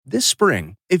This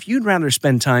spring, if you'd rather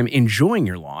spend time enjoying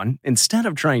your lawn instead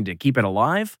of trying to keep it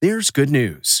alive, there's good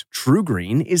news. True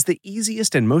Green is the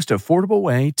easiest and most affordable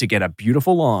way to get a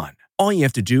beautiful lawn. All you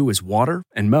have to do is water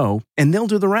and mow, and they'll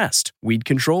do the rest. Weed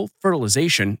control,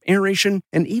 fertilization, aeration,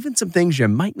 and even some things you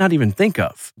might not even think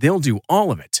of. They'll do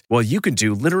all of it, while you can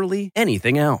do literally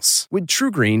anything else. With True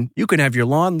Green, you can have your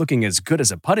lawn looking as good as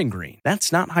a putting green.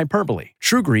 That's not hyperbole.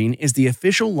 True Green is the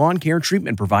official lawn care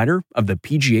treatment provider of the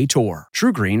PGA Tour.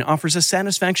 True Green offers a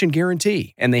satisfaction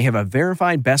guarantee, and they have a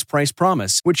verified best price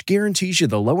promise, which guarantees you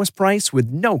the lowest price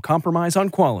with no compromise on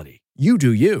quality. You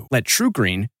do you. Let True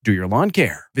Green do your lawn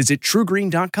care. Visit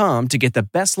truegreen.com to get the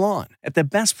best lawn at the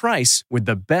best price with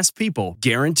the best people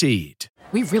guaranteed.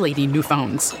 We really need new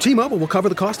phones. T-Mobile will cover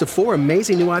the cost of 4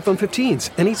 amazing new iPhone 15s,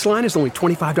 and each line is only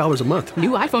 $25 a month.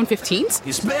 New iPhone 15s?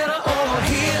 It's better over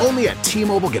here. Only at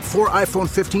T-Mobile, get 4 iPhone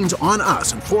 15s on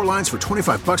us and 4 lines for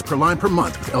 $25 per line per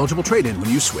month with eligible trade-in when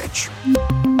you switch.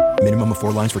 Minimum of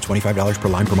 4 lines for $25 per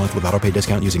line per month with autopay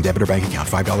discount using debit or bank account.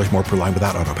 $5 more per line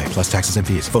without autopay, plus taxes and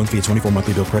fees. Phone fee at 24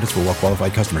 monthly bill credits for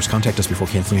well-qualified customers. Contact us before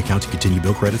canceling account to continue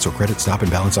bill credits or credit stop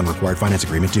and balance on required finance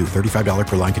agreement due. $35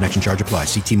 per line connection charge applies.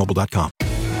 See T-Mobile.com.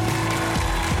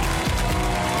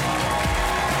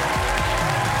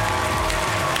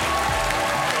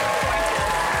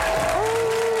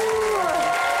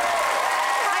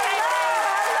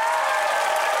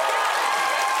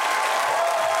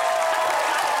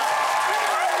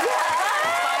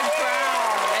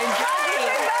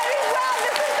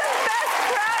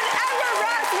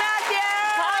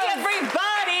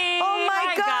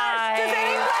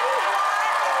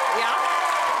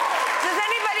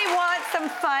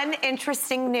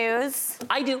 Interesting news.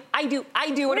 I do. What news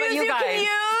about you guys? Can use?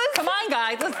 Come on,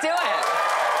 guys, let's do it.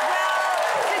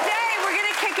 Well, today we're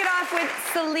going to kick it off with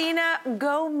Selena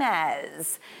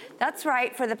Gomez. That's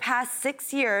right. For the past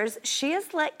 6 years, she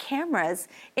has let cameras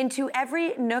into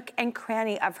every nook and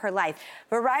cranny of her life.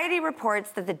 Variety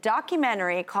reports that the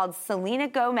documentary called Selena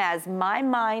Gomez, My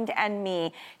Mind and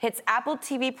Me hits Apple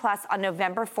TV Plus on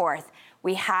November 4th.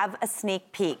 We have a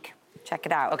sneak peek. Check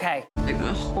it out. Okay. Like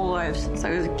my whole life since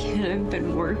I was a kid, I've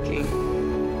been working.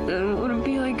 I don't want to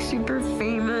be like super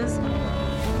famous,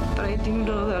 but I do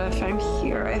know that if I'm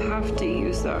here, I have to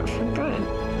use that for good.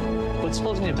 What's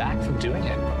holding you back from doing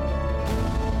it?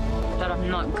 That I'm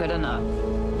not good enough.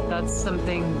 That's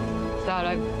something that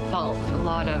I've felt a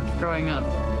lot of growing up.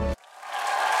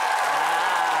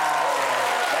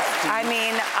 I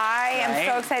mean, I am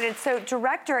so excited. So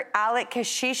director Alec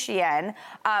Kashishian,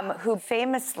 who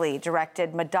famously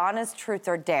directed Madonna's Truth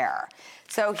or Dare.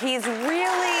 So he's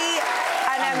really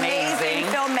an amazing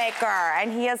filmmaker,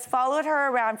 and he has followed her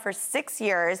around for 6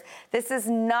 years. This is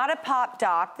not a pop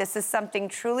doc. This is something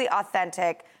truly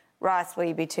authentic. Ross, will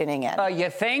you be tuning in? Oh,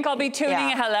 you think I'll be tuning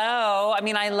in? Hello. I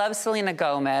mean, I love Selena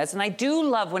Gomez, and I do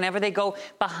love whenever they go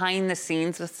behind the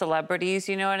scenes with celebrities,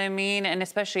 you know what I mean? And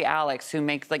especially Alex, who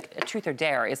makes, like, Truth or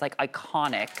Dare is, like,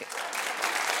 iconic.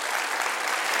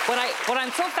 What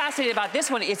I'm so fascinated about this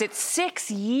one is it's 6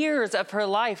 years of her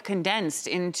life condensed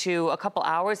into a couple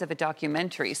hours of a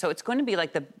documentary. So it's going to be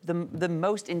like the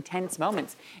most intense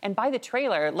moments. And by the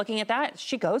trailer, looking at that,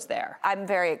 she goes there. I'm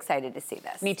very excited to see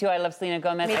this. Me too. I love Selena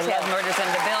Gomez. Me too. I love Murders in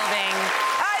the Building.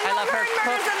 I love her in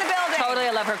Murders in the Building. Totally.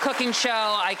 I love her cooking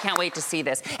show. I can't wait to see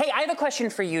this. Hey, I have a question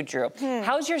for you, Drew.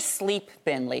 How's your sleep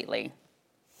been lately?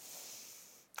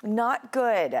 Not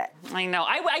good. I know.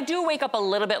 I do wake up a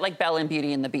little bit like Belle in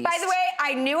Beauty and the Beast. By the way,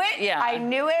 I knew it. Yeah. I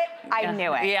knew it. I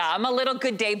knew it. Yeah, I'm a little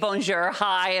good day bonjour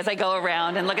high as I go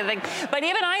around and look at things. But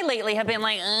even I lately have been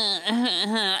like,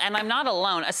 and I'm not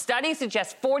alone. A study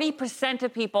suggests 40%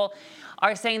 of people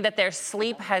are saying that their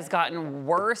sleep has gotten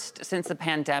worse since the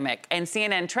pandemic. And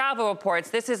CNN Travel reports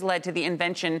this has led to the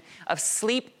invention of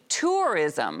sleep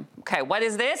tourism. Okay, what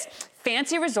is this?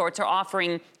 Fancy resorts are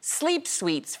offering sleep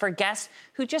suites for guests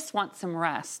who just want some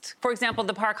rest. For example,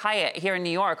 the Park Hyatt here in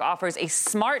New York offers a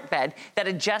smart bed that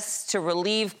adjusts to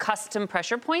relieve custom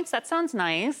pressure points. That sounds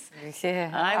nice.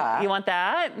 Yeah. You want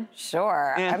that?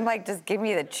 Sure. Yeah. I'm like, just give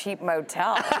me the cheap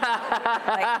motel.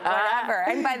 Like, whatever.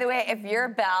 And by the way, if you're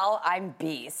Belle, I'm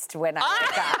Beast when I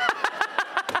wake up.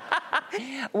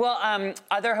 Well,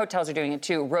 other hotels are doing it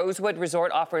too. Rosewood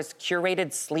Resort offers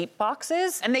curated sleep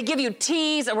boxes, and they give you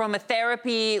teas,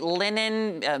 aromatherapy,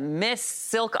 linen, mist,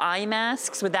 silk eye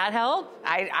masks. Would that help?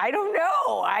 I don't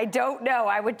know. I don't know.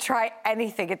 I would try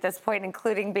anything at this point,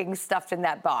 including being stuffed in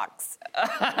that box. All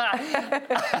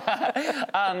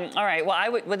right.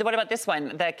 Well, what about this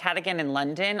one? The Cadogan in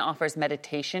London offers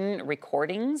meditation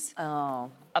recordings.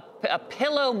 Oh. A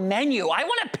pillow menu. I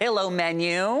want a pillow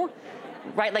menu.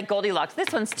 right? Like Goldilocks.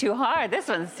 This one's too hard. This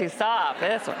one's too soft.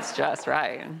 This one's just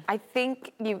right. I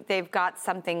think they've got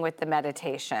something with the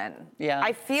meditation. Yeah.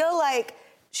 I feel like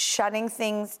shutting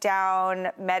things down,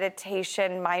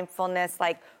 meditation, mindfulness,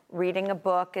 like reading a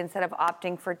book instead of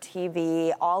opting for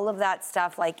TV, all of that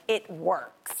stuff, like it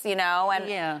works, you know? And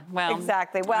yeah, well.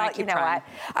 Exactly. Well, you know trying.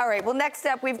 what? All right, well, next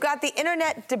up, we've got the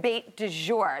internet debate du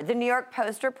jour. The New York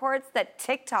Post reports that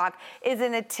TikTok is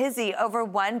in a tizzy over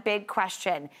one big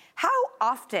question. How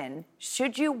often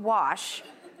should you wash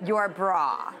your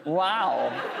bra?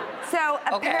 Wow. So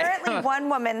apparently one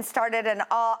woman started an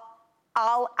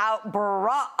all-out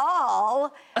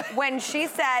brawl when she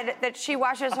said that she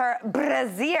washes her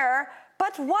brassiere,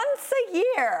 but once a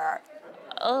year.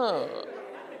 Oh.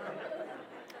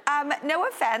 No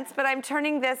offense, but I'm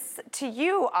turning this to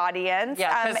you, audience.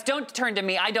 Yeah, because don't turn to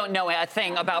me. I don't know a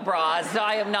thing about bras.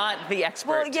 I am not the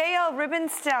expert. Well, Yael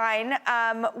Rubenstein,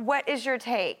 what is your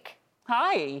take?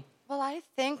 Hi. Well, I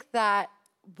think that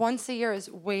once a year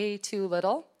is way too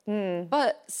little.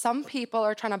 But some people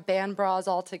are trying to ban bras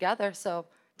altogether, so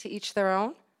to each their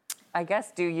own. I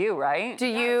guess do you, right? Do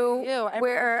you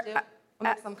wear... What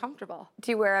makes them comfortable?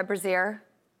 Do you wear a brassiere?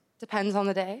 Depends on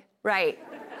the day. Right.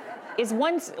 Is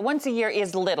once a year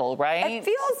is little, right? It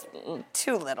feels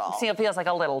too little. See, it feels like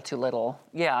a little too little.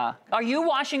 Yeah. Are you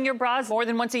washing your bras more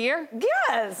than once a year?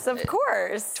 Yes, of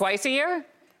course. Twice a year?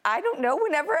 I don't know.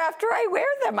 Whenever after I wear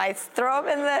them, I throw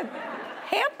them in the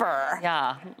hamper.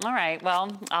 Yeah. All right.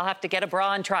 Well, I'll have to get a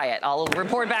bra and try it. I'll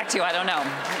report back to you. I don't know.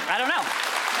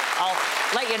 I'll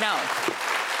let you know.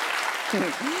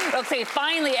 Okay,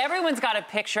 finally, everyone's got a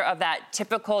picture of that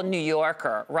typical New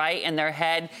Yorker, right, in their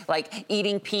head, like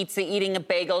eating pizza, eating a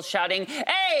bagel, shouting,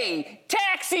 "Hey,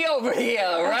 taxi over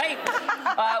here," right?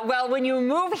 Well, when you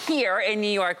move here in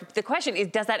New York, the question is,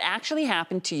 does that actually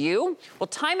happen to you? Well,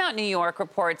 Time Out New York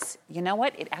reports, you know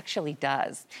what? It actually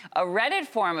does. A Reddit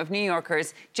forum of New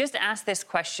Yorkers just asked this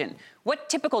question. What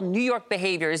typical New York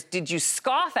behaviors did you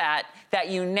scoff at that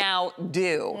you now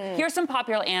do? Here's some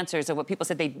popular answers of what people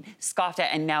said they scoffed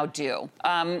at and now do.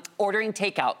 Ordering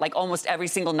takeout, like almost every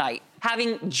single night.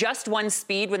 Having just one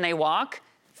speed when they walk.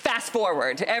 Fast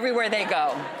forward everywhere they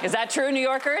go. Is that true, New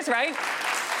Yorkers, right?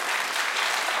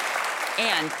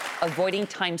 And avoiding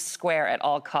Times Square at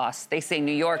all costs. They say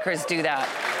New Yorkers do that.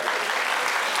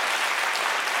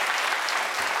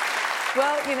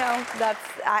 Well, you know,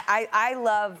 I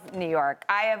love New York.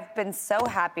 I have been so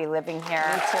happy living here.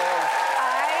 Me too.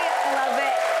 I love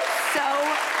it so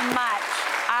much.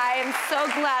 I am so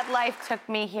glad life took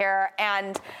me here.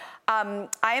 And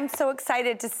I am so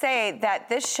excited to say that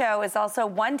this show is also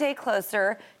one day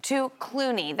closer to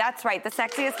Clooney. That's right, the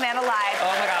sexiest man alive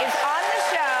is on the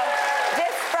show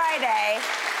this Friday.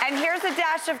 And here's a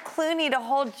dash of Clooney to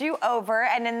hold you over.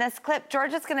 And in this clip,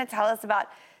 George is going to tell us about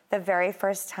the very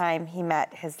first time he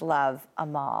met his love,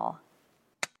 Amal.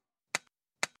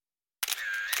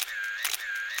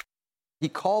 He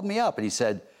called me up and he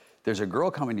said, "There's a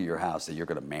girl coming to your house that you're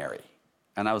going to marry."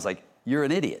 And I was like, "You're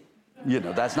an idiot. You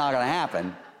know, that's not going to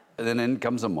happen." And then in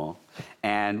comes Amal.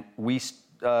 And we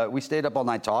stayed up all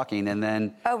night talking. And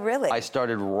then I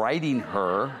started writing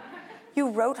her. You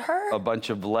wrote her? A bunch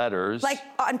of letters. Like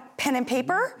on pen and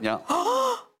paper? Yeah.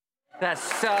 That's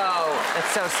so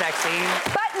sexy.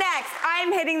 But next,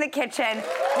 I'm hitting the kitchen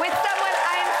with someone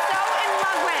I am so in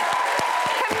love with.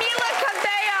 Camila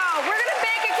Cabello. We're gonna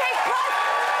bake a cake. Plus,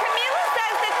 Camila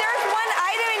says that there's one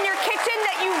item in your kitchen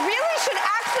that you really should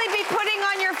actually be putting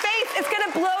on your face. It's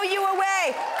gonna blow you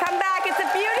away. Come back, it's a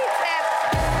beauty tip.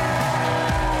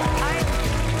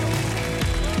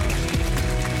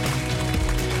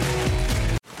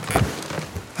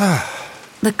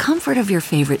 The comfort of your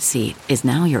favorite seat is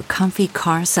now your comfy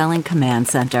car-selling command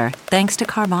center, thanks to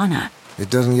Carvana.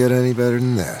 It doesn't get any better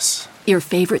than this. Your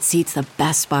favorite seat's the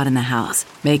best spot in the house.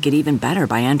 Make it even better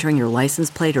by entering your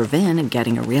license plate or VIN and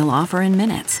getting a real offer in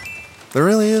minutes. There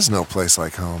really is no place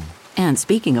like home. And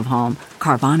speaking of home,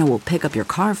 Carvana will pick up your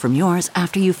car from yours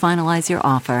after you finalize your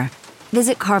offer.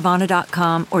 Visit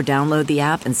Carvana.com or download the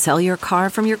app and sell your car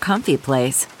from your comfy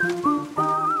place.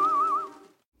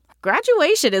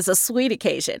 Graduation is a sweet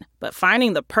occasion, but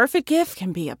finding the perfect gift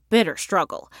can be a bitter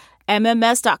struggle.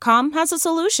 MMS.com has a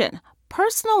solution.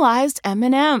 Personalized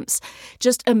M&Ms.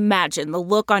 Just imagine the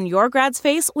look on your grad's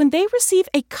face when they receive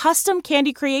a custom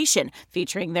candy creation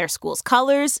featuring their school's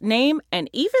colors, name, and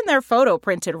even their photo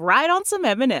printed right on some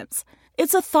M&Ms.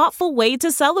 It's a thoughtful way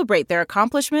to celebrate their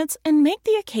accomplishments and make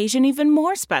the occasion even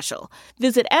more special.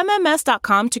 Visit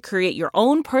MMS.com to create your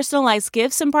own personalized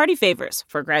gifts and party favors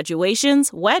for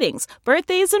graduations, weddings,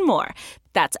 birthdays, and more.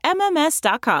 That's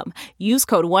MMS.com. Use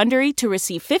code WONDERY to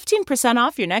receive 15%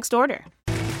 off your next order.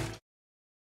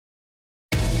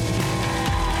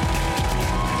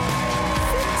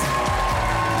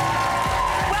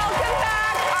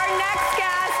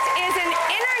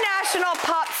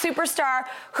 superstar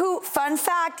who, fun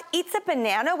fact, eats a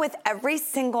banana with every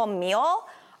single meal.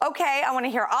 Okay, I want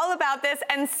to hear all about this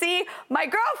and see my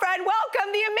girlfriend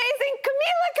welcome the amazing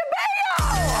Camila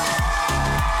Cabello.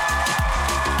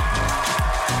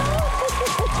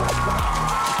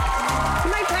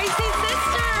 My crazy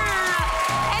sister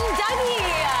and Dougie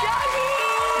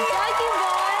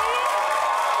boy.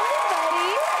 Hey,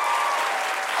 buddy.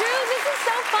 Drew, this is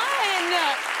so fun.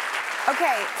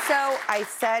 Okay, so I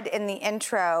said in the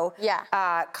intro,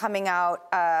 coming out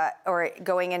or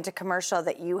going into commercial,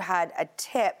 that you had a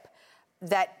tip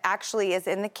that actually is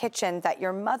in the kitchen that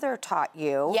your mother taught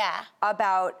you. Yeah.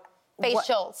 About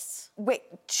facials.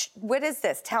 What is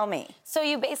this? Tell me. So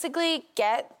you basically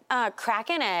crack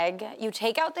an egg, you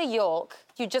take out the yolk,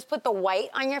 you just put the white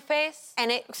on your face, and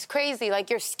it's crazy. Like,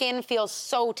 your skin feels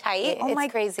so tight. Oh, it's my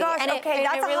crazy. gosh, And okay,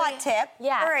 that's a hot tip.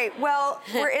 Yeah. All right, well,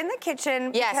 we're in the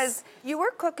kitchen Yes. because you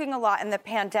were cooking a lot in the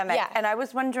pandemic, and I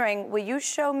was wondering, will you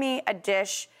show me a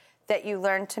dish that you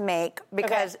learned to make?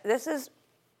 Because this is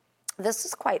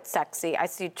quite sexy. I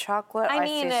see chocolate, I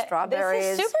see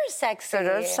strawberries. This is super sexy. It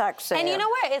is sexy. And you know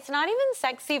what? It's not even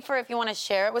sexy for if you want to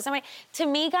share it with somebody. To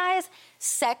me, guys,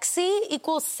 sexy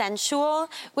equals sensual,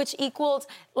 which equals,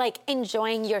 like,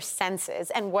 enjoying your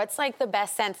senses. And what's, like, the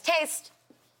best sense? Taste.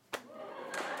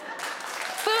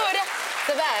 Food,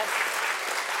 the best.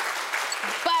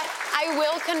 But I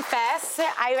will confess,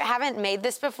 I haven't made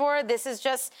this before. This is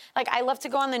just, like, I love to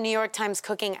go on the New York Times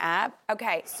cooking app.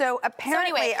 Okay, so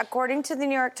apparently, according to the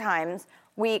New York Times,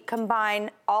 we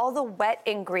combine all the wet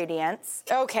ingredients.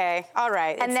 Okay, all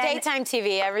right. And it's then daytime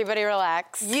TV. Everybody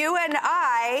relax. You and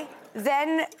I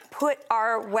then put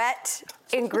our wet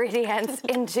ingredients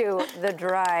into the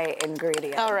dry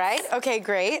ingredients. All right. Okay,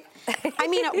 great. I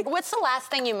mean, what's the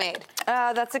last thing you made?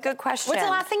 That's a good question. What's the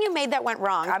last thing you made that went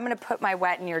wrong? I'm going to put my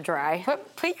wet in your dry.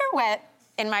 Put your wet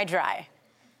in my dry.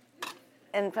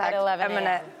 In fact, At 11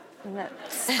 I'm going to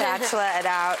spatula it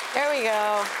out. There we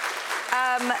go.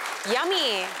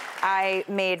 Yummy. I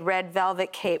made red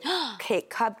velvet cake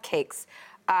cupcakes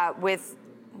with.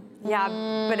 Yeah,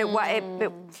 but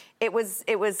it was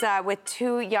with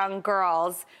two young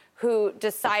girls who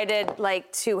decided,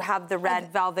 like, to have the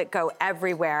red velvet go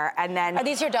everywhere, and then Are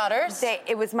these your daughters?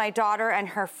 It was my daughter and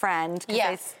her friend.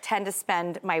 Yes. I tend to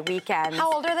spend my weekends.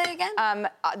 How old are they again?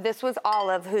 This was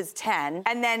Olive, who's 10,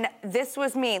 and then this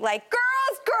was me, like, girls.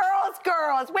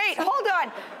 Wait, hold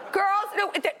on, girls.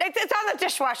 No, it's on the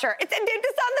dishwasher. It's on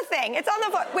the thing. It's on the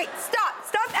foot. Wait, stop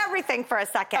everything for a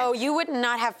second. Oh, you would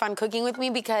not have fun cooking with me,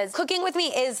 because cooking with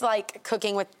me is like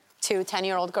cooking with two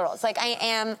 10-year-old girls. Like, I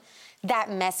am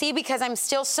that messy because I'm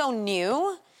still so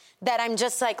new that I'm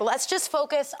just like, let's just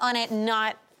focus on it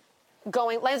not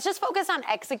going, let's just focus on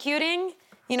executing.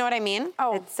 You know what I mean?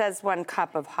 Oh. It says 1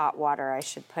 cup of hot water I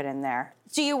should put in there.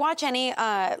 Do you watch any,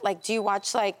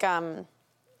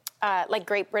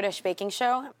 Great British Baking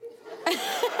Show?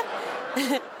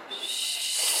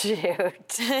 Shoot.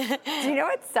 Do you know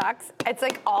what sucks? It's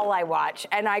like all I watch,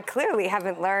 and I clearly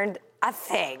haven't learned a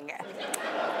thing.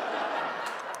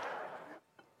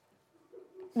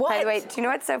 What? By the way, do you know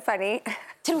what's so funny?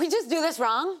 Did we just do this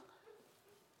wrong?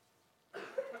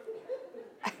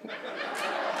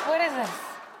 What is this?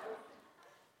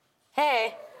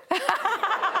 Hey.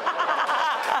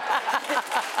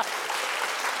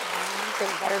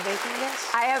 Better baking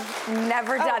dish? I have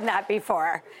never done that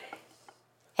before.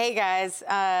 Hey guys,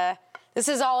 this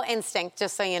is all instinct,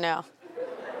 just so you know.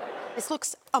 This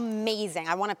looks amazing.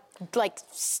 I want to, like,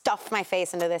 stuff my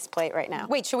face into this plate right now.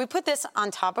 Wait, should we put this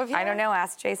on top of you? I don't know,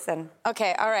 ask Jason.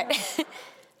 Okay, all right.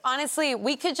 Honestly,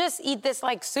 we could just eat this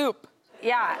like soup.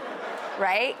 Yeah,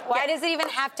 right? Why does it even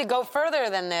have to go further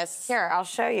than this? Here, I'll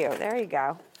show you. There you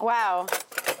go. Wow.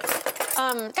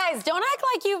 Guys, don't act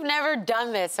like you've never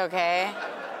done this, okay?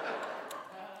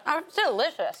 It's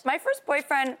delicious. My first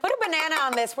boyfriend... Put a banana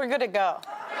on this, we're good to go.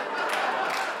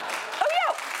 Oh,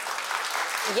 yeah.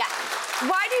 Yeah.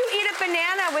 Why do you eat a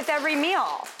banana with every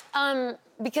meal?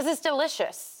 Because it's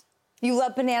delicious. You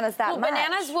love bananas that much?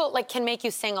 Bananas can make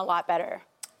you sing a lot better.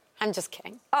 I'm just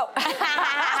kidding. Oh.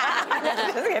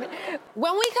 Just kidding.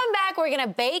 When we come back, we're gonna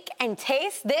bake and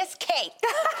taste this cake.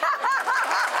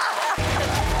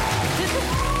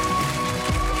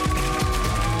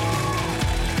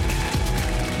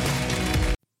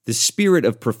 The spirit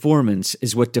of performance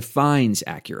is what defines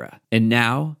Acura, and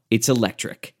now it's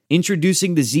electric.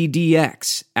 Introducing the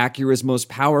ZDX, Acura's most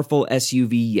powerful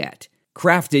SUV yet.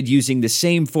 Crafted using the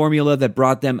same formula that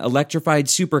brought them electrified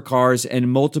supercars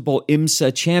and multiple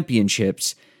IMSA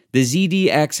championships, the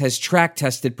ZDX has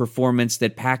track-tested performance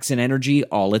that packs an energy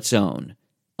all its own.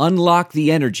 Unlock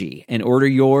the energy and order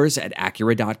yours at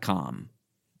Acura.com.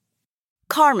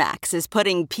 CarMax is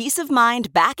putting peace of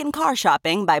mind back in car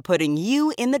shopping by putting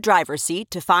you in the driver's seat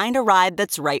to find a ride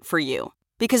that's right for you.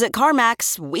 Because at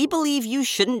CarMax, we believe you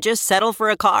shouldn't just settle for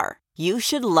a car. You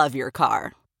should love your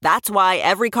car. That's why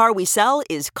every car we sell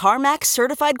is CarMax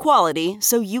certified quality,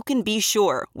 so you can be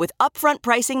sure with upfront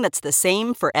pricing that's the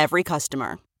same for every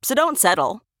customer. So don't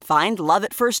settle. Find love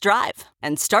at first drive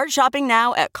and start shopping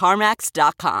now at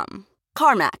CarMax.com.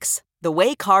 CarMax, the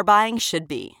way car buying should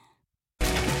be.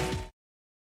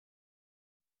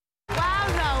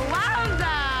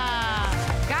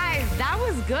 Guys, that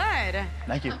was good.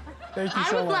 Thank you. Thank you I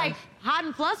so was much. like hot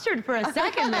and flustered for a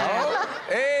second there. Oh,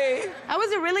 hey. That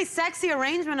was a really sexy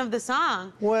arrangement of the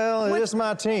song. Well, it is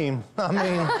my team. I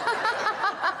mean,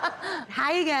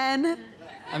 Hi again.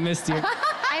 I missed you.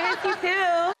 I miss you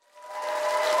too.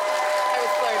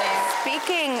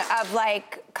 Speaking of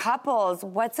like couples,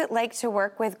 what's it like to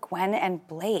work with Gwen and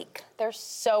Blake? They're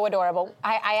so adorable.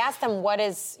 I asked them,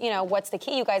 what's the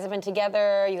key? You guys have been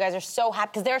together. You guys are so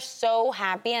happy because they're so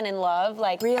happy and in love.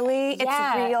 Like really, it's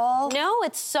real. No,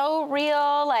 it's so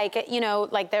real. Like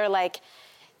they're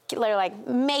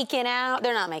making out.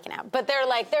 They're not making out, but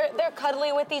they're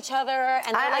cuddly with each other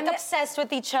and they're obsessed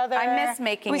with each other. I miss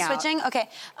making out. Are we switching? Okay.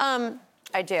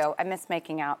 I do. I miss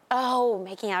making out. Oh,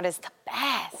 making out is the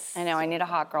best. I know. I need a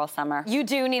hot girl summer. You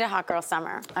do need a hot girl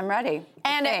summer. I'm ready.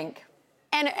 And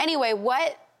anyway,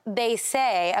 what they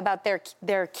say about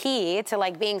their key to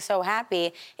like being so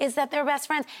happy is that they're best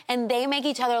friends and they make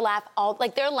each other laugh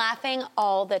they're laughing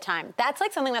all the time. That's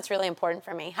like something that's really important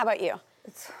for me. How about you?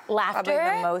 Laughter.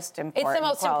 Probably the most important. It's the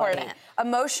most quality. important.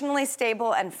 Emotionally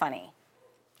stable and funny.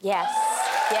 Yes.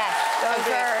 Those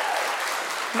are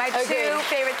my two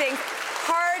favorite things.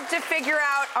 Hard to figure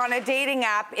out on a dating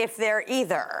app if they're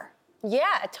either.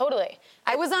 Yeah, totally.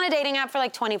 I was on a dating app for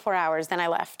like 24 hours, then I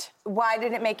left. Why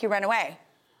did it make you run away?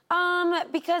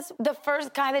 Because the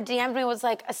first guy that DM'd me was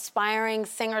like aspiring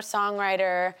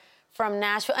singer-songwriter from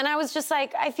Nashville. And I was just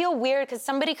like, I feel weird because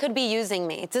somebody could be using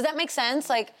me. Does that make sense?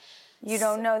 Like, you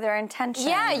don't know their intentions.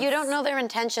 Yeah, you don't know their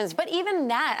intentions. But even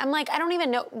that, I'm like, I don't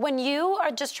even know. When you are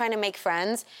just trying to make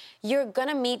friends, you're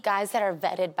gonna meet guys that are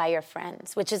vetted by your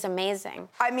friends, which is amazing.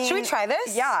 I mean, should we try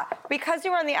this? Yeah, because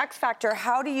you were on the X Factor,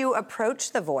 how do you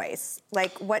approach The Voice?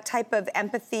 Like, what type of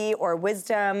empathy or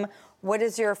wisdom? What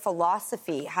is your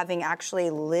philosophy, having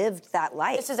actually lived that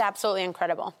life? This is absolutely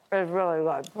incredible. It's really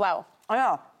good. Wow. I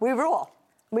know, we rule.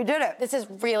 We did it. This is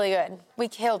really good. We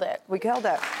killed it. We killed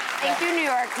it. Thank you, New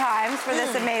York Times, for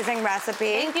this amazing recipe.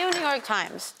 Thank you, New York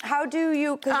Times. How do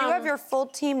you, because you have your full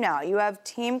team now. You have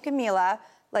Team Camila,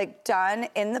 like, done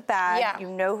in the bag. Yeah. You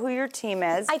know who your team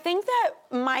is. I think that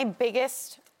my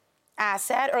biggest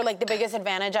asset, or like the biggest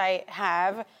advantage I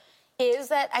have, is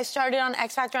that I started on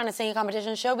X Factor on a singing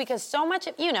competition show because so much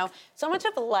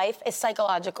of life is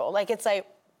psychological. Like, it's like,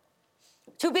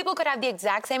 two people could have the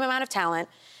exact same amount of talent.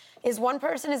 If one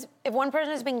person is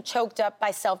being choked up by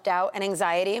self-doubt and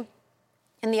anxiety,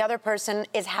 and the other person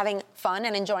is having fun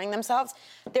and enjoying themselves,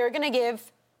 they're gonna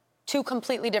give two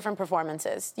completely different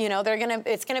performances.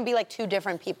 It's gonna be like two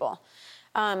different people.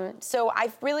 So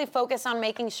I really focus on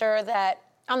making sure that,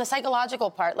 on the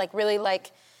psychological part, like really like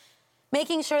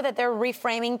making sure that they're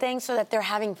reframing things so that they're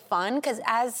having fun. Because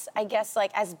as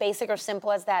basic or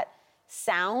simple as that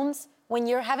sounds, when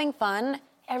you're having fun,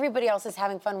 everybody else is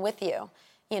having fun with you.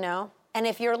 And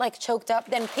if you're like choked up,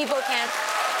 then people can't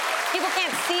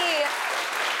see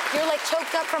you're like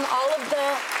choked up from all of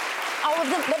the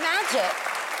magic.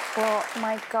 Well,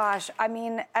 my gosh. I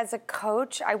mean, as a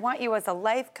coach, I want you as a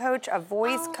life coach, a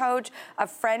voice coach, a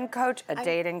friend coach, a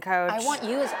dating coach. I want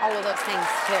you as all of those things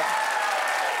too.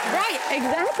 Right,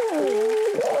 exactly.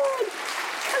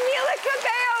 Camila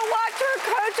Cabello, watch her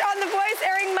coach on The Voice,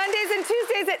 airing Mondays and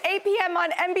Tuesdays at 8 p.m.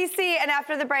 on NBC. And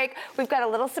after the break, we've got a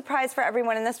little surprise for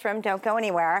everyone in this room. Don't go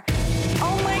anywhere.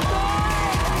 Oh my God!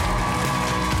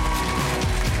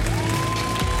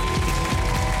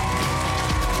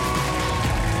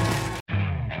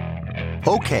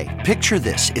 Okay, picture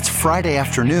this. It's Friday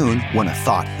afternoon when a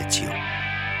thought hits you.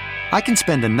 I can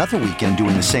spend another weekend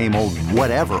doing the same old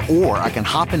whatever, or I can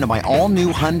hop into my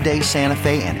all-new Hyundai Santa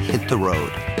Fe and hit the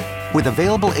road. With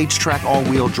available H-Track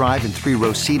all-wheel drive and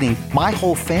 3-row seating, my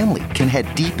whole family can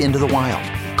head deep into the wild.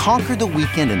 Conquer the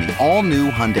weekend in the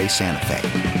all-new Hyundai Santa Fe.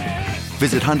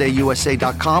 Visit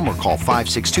HyundaiUSA.com or call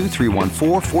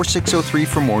 562-314-4603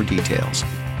 for more details.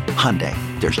 Hyundai,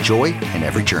 there's joy in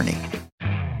every journey.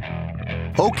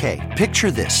 Okay, picture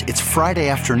this. It's Friday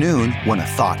afternoon when a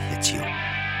thought hits you.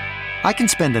 I can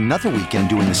spend another weekend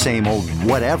doing the same old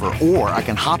whatever, or I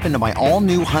can hop into my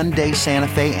all-new Hyundai Santa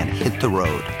Fe and hit the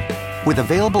road. With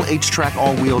available H-Track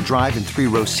all-wheel drive and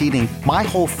 3-row seating, my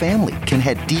whole family can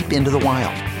head deep into the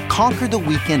wild. Conquer the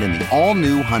weekend in the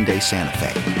all-new Hyundai Santa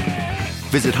Fe.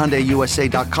 Visit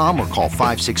HyundaiUSA.com or call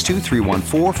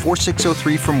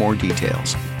 562-314-4603 for more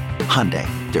details. Hyundai,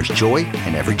 there's joy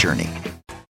in every journey.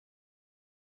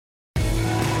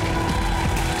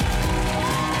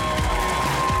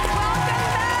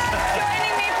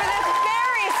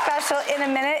 In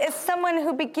a minute is someone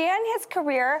who began his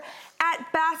career at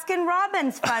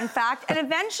Baskin-Robbins, fun fact, and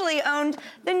eventually owned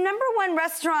the #1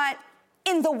 restaurant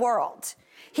in the world.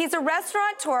 He's a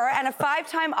restaurateur and a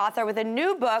 5-time author with a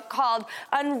new book called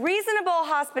Unreasonable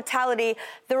Hospitality,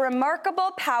 The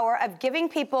Remarkable Power of Giving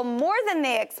People More Than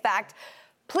They Expect.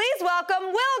 Please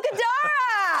welcome Will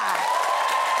Guidara.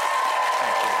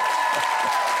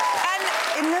 And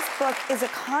in this book is a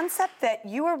concept that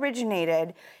you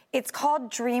originated. It's called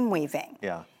dream weaving.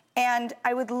 Yeah. And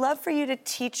I would love for you to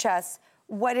teach us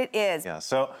what it is. Yeah,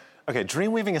 so, okay,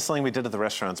 dream weaving is something we did at the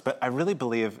restaurants, but I really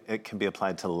believe it can be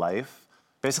applied to life.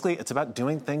 Basically, it's about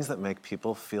doing things that make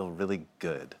people feel really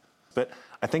good. But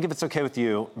I think if it's okay with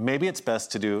you, maybe it's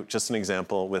best to do just an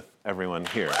example with everyone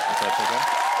here. Is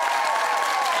that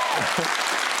okay?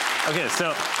 Okay,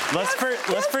 so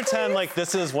let's pretend like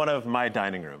this is one of my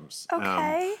dining rooms.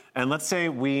 Okay. And let's say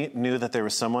we knew that there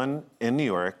was someone in New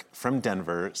York from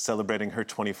Denver celebrating her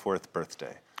 24th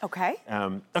birthday. Okay.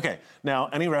 Okay, now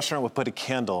any restaurant would put a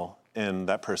candle in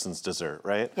that person's dessert,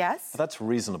 right? Yes. That's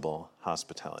reasonable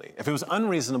hospitality. If it was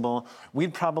unreasonable,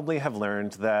 we'd probably have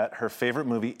learned that her favorite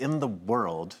movie in the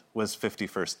world was 50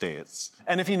 First Dates.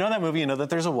 And if you know that movie, you know that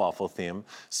there's a waffle theme.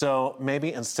 So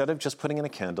maybe instead of just putting in a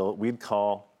candle, we'd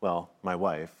call, well, my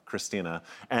wife, Christina,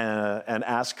 and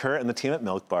ask her and the team at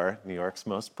Milk Bar, New York's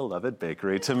most beloved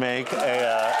bakery, to make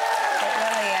a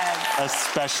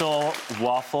special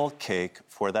waffle cake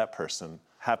for that person.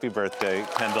 Happy birthday,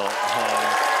 Kendall.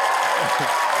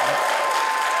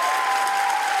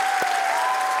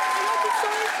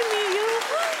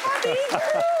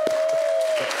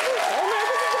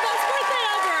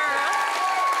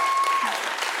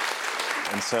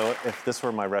 And so if this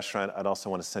were my restaurant, I'd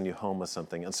also want to send you home with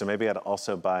something. And so maybe I'd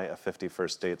also buy a 50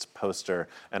 First Dates poster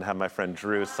and have my friend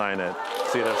Drew sign it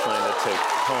so you'd have something to take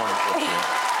home with you.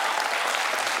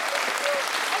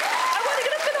 I want to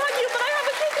get up and hug you, but I have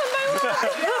a cake on my lap.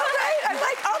 Right? I'm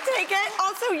like, I'll take it.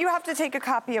 Also, you have to take a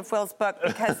copy of Will's book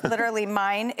because literally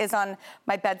mine is on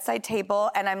my bedside table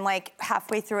and I'm like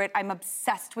halfway through it. I'm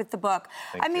obsessed with the book.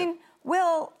 Thank you. Mean,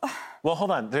 Will... Well, hold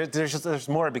on. There's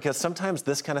more because sometimes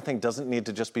this kind of thing doesn't need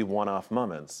to just be one-off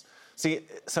moments. See,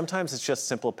 sometimes it's just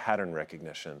simple pattern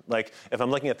recognition. Like, if I'm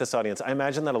looking at this audience, I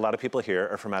imagine that a lot of people here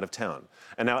are from out of town.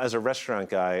 And now, as a restaurant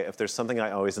guy, if there's something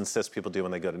I always insist people do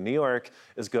when they go to New York,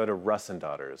 is go to Russ &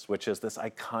 Daughters, which is this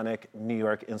iconic New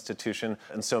York institution.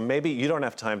 And so maybe you don't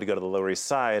have time to go to the Lower East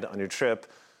Side on your trip,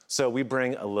 so we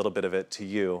bring a little bit of it to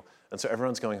you. And so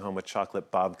everyone's going home with chocolate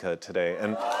babka today.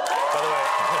 And by the way...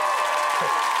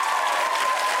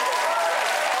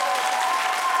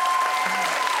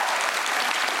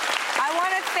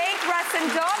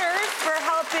 Daughters for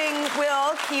helping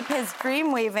Will keep his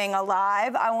dream weaving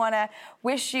alive. I want to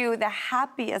wish you the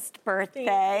happiest birthday.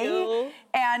 Thank you.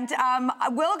 And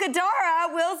Will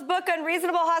Guidara, Will's book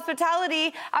Unreasonable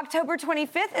Hospitality, October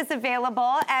 25th is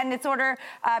available, and it's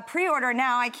pre-order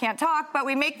now. I can't talk, but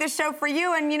we make this show for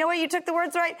you, and you know what? You took the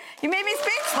words right. You made me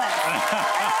speechless.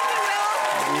 I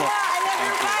love you, Will. I love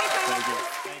your wife. I love you.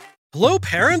 Hello,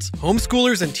 parents,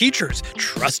 homeschoolers, and teachers.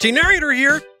 Trusty narrator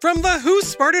here from the Who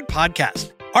Smarted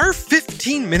podcast. Our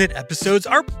 15-minute episodes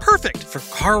are perfect for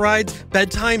car rides,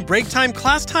 bedtime, break time,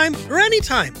 class time, or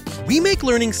anytime. We make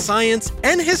learning science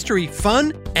and history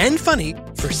fun and funny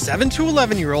for 7 to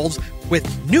 11-year-olds with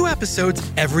new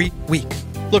episodes every week.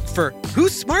 Look for Who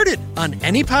Smarted on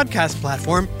any podcast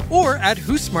platform or at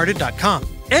whosmarted.com.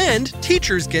 And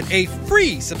teachers get a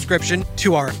free subscription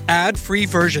to our ad-free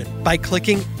version by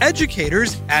clicking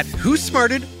educators at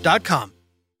whosmarted.com.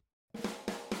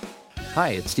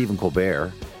 Hi, it's Stephen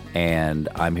Colbert, and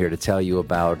I'm here to tell you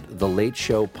about The Late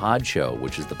Show Pod Show,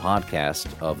 which is the podcast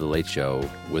of The Late Show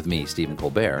with me, Stephen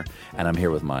Colbert, and I'm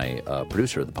here with my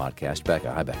producer of the podcast,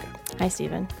 Becca. Hi, Becca. Hi,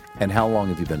 Stephen. And how long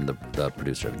have you been the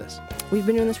producer of this? We've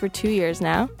been doing this for 2 years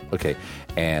now. Okay,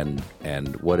 and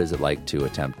what is it like to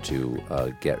attempt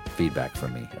to get feedback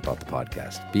from me about the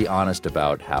podcast? Be honest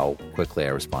about how quickly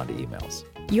I respond to emails.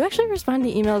 You actually respond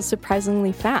to emails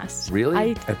surprisingly fast.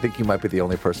 Really? I think you might be the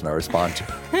only person I respond to.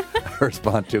 I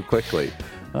respond to quickly.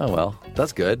 Oh, well,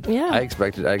 that's good. Yeah. I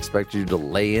expected you to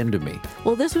lay into me.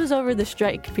 Well, this was over the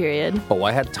strike period. Oh,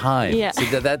 I had time. Yeah. See,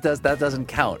 that doesn't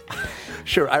count.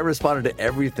 Sure, I responded to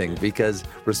everything because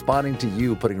responding to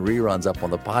you putting reruns up on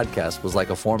the podcast was like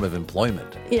a form of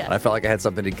employment. Yeah. And I felt like I had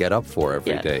something to get up for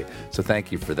every day. So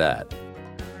thank you for that.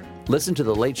 Listen to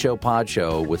The Late Show Pod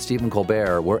Show with Stephen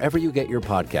Colbert wherever you get your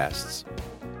podcasts.